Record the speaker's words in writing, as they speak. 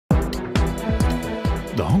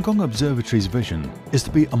The Hong Kong Observatory's vision is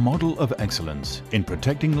to be a model of excellence in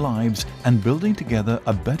protecting lives and building together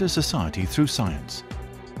a better society through science.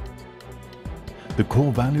 The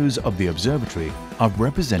core values of the observatory are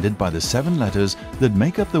represented by the 7 letters that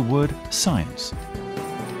make up the word science.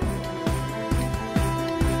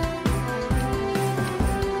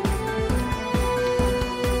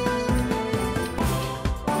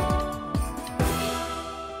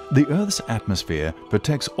 The Earth's atmosphere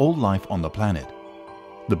protects all life on the planet.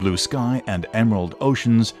 The blue sky and emerald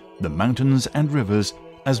oceans, the mountains and rivers,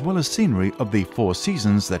 as well as scenery of the 4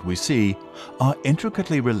 seasons that we see, are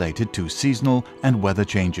intricately related to seasonal and weather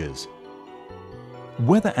changes.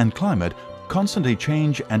 Weather and climate constantly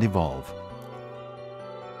change and evolve.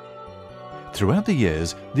 Throughout the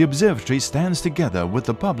years, the observatory stands together with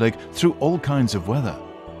the public through all kinds of weather.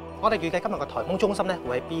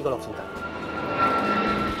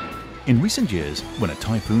 In recent years, when a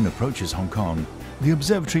typhoon approaches Hong Kong, the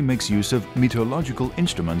observatory makes use of meteorological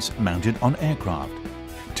instruments mounted on aircraft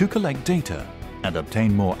to collect data and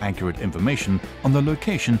obtain more accurate information on the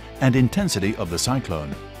location and intensity of the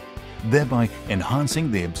cyclone, thereby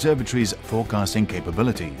enhancing the observatory's forecasting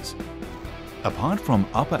capabilities. Apart from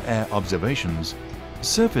upper air observations,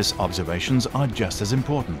 surface observations are just as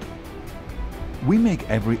important. We make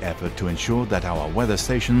every effort to ensure that our weather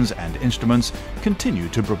stations and instruments continue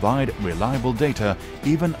to provide reliable data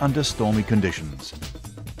even under stormy conditions.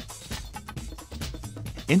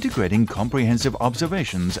 Integrating comprehensive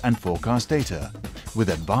observations and forecast data with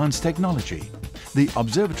advanced technology, the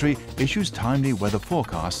observatory issues timely weather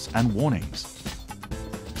forecasts and warnings.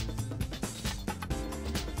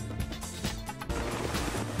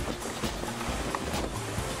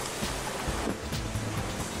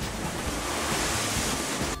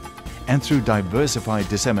 And through diversified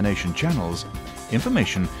dissemination channels,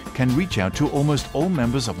 information can reach out to almost all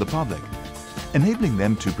members of the public, enabling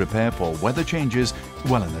them to prepare for weather changes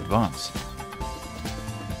well in advance.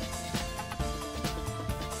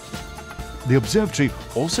 The observatory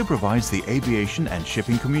also provides the aviation and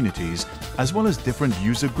shipping communities, as well as different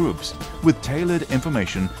user groups, with tailored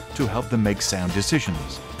information to help them make sound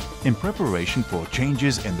decisions in preparation for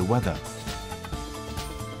changes in the weather.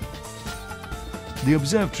 The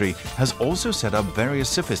observatory has also set up various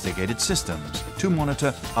sophisticated systems to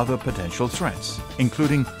monitor other potential threats,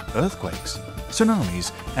 including earthquakes,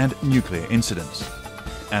 tsunamis and nuclear incidents,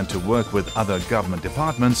 and to work with other government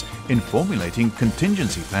departments in formulating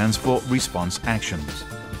contingency plans for response actions.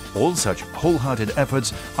 All such wholehearted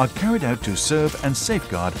efforts are carried out to serve and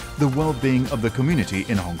safeguard the well-being of the community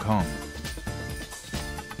in Hong Kong.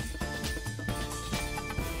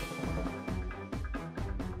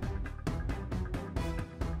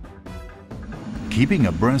 Keeping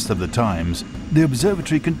abreast of the times, the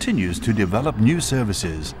observatory continues to develop new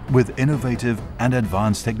services with innovative and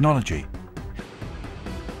advanced technology,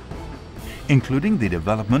 including the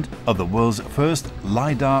development of the world's first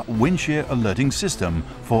LiDAR wind shear alerting system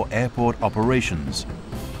for airport operations.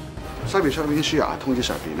 西面出邊啲書啊，通知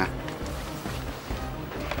上邊咧。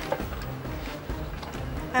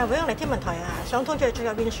會用嚟天文台啊，想通知最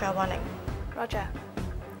右邊 share warning。Roger.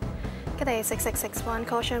 Today 6661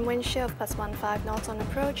 caution wind shear of +15 knots on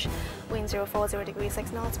approach, wind 040 degrees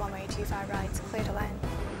 6 knots, one way 25 right, clear to land.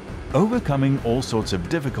 Overcoming all sorts of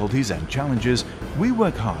difficulties and challenges, we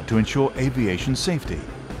work hard to ensure aviation safety,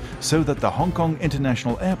 so that the Hong Kong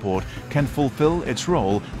International Airport can fulfill its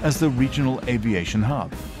role as the regional aviation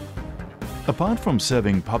hub. Apart from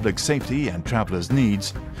serving public safety and travelers'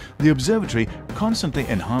 needs, the observatory constantly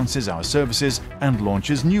enhances our services and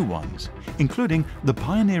launches new ones, including the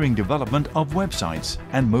pioneering development of websites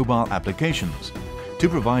and mobile applications to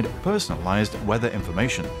provide personalized weather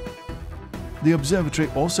information. The observatory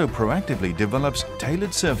also proactively develops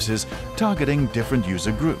tailored services targeting different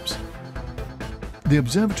user groups. The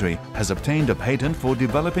observatory has obtained a patent for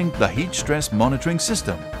developing the heat stress monitoring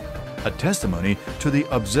system, a testimony to the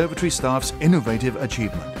observatory staff's innovative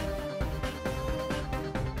achievement.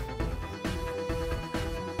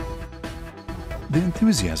 The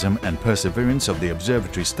enthusiasm and perseverance of the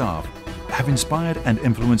observatory staff have inspired and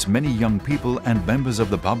influenced many young people and members of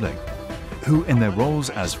the public, who in their roles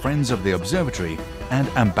as friends of the observatory and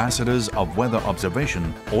ambassadors of weather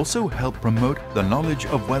observation also help promote the knowledge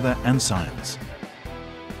of weather and science.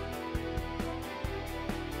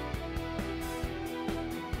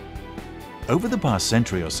 Over the past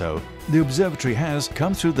century or so, the observatory has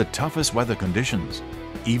come through the toughest weather conditions.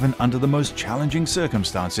 Even under the most challenging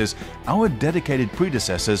circumstances, our dedicated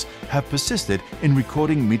predecessors have persisted in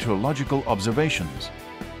recording meteorological observations.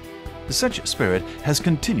 Such spirit has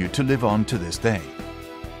continued to live on to this day.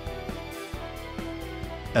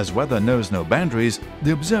 As weather knows no boundaries,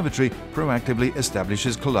 the observatory proactively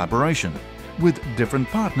establishes collaboration with different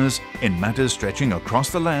partners in matters stretching across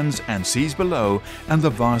the lands and seas below and the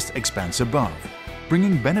vast expanse above,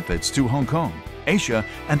 bringing benefits to Hong Kong, Asia,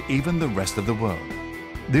 and even the rest of the world.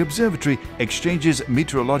 The observatory exchanges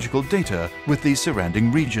meteorological data with the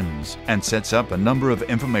surrounding regions and sets up a number of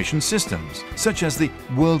information systems, such as the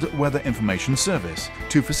World Weather Information Service,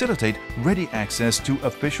 to facilitate ready access to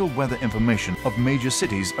official weather information of major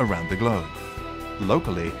cities around the globe.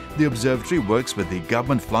 Locally, the observatory works with the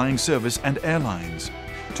government flying service and airlines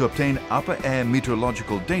to obtain upper air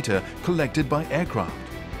meteorological data collected by aircraft.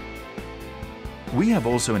 We have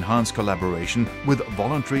also enhanced collaboration with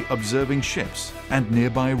voluntary observing ships and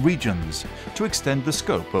nearby regions to extend the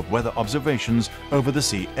scope of weather observations over the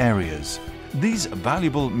sea areas. These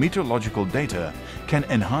valuable meteorological data can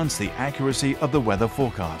enhance the accuracy of the weather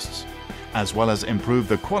forecasts, as well as improve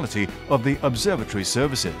the quality of the observatory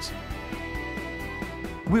services.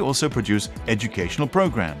 We also produce educational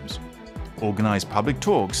programs, organize public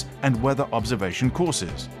talks and weather observation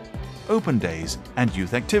courses, open days and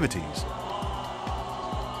youth activities.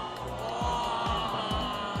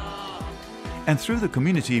 And through the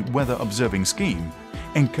Community Weather Observing Scheme,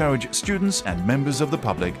 encourage students and members of the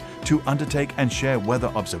public to undertake and share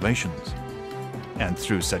weather observations. And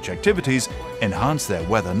through such activities, enhance their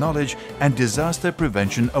weather knowledge and disaster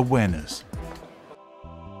prevention awareness.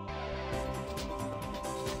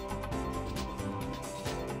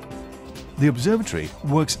 The observatory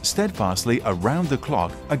works steadfastly around the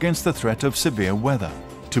clock against the threat of severe weather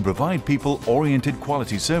to provide people-oriented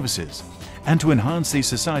quality services and to enhance the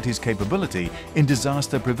society's capability in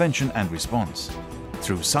disaster prevention and response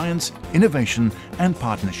through science, innovation and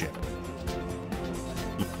partnership.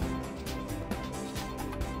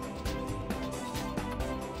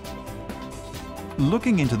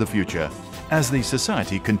 Looking into the future, as the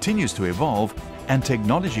society continues to evolve and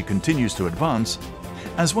technology continues to advance,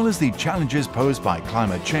 as well as the challenges posed by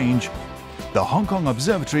climate change, the Hong Kong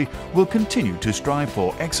Observatory will continue to strive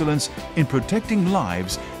for excellence in protecting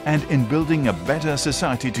lives and in building a better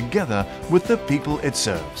society together with the people it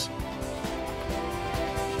serves.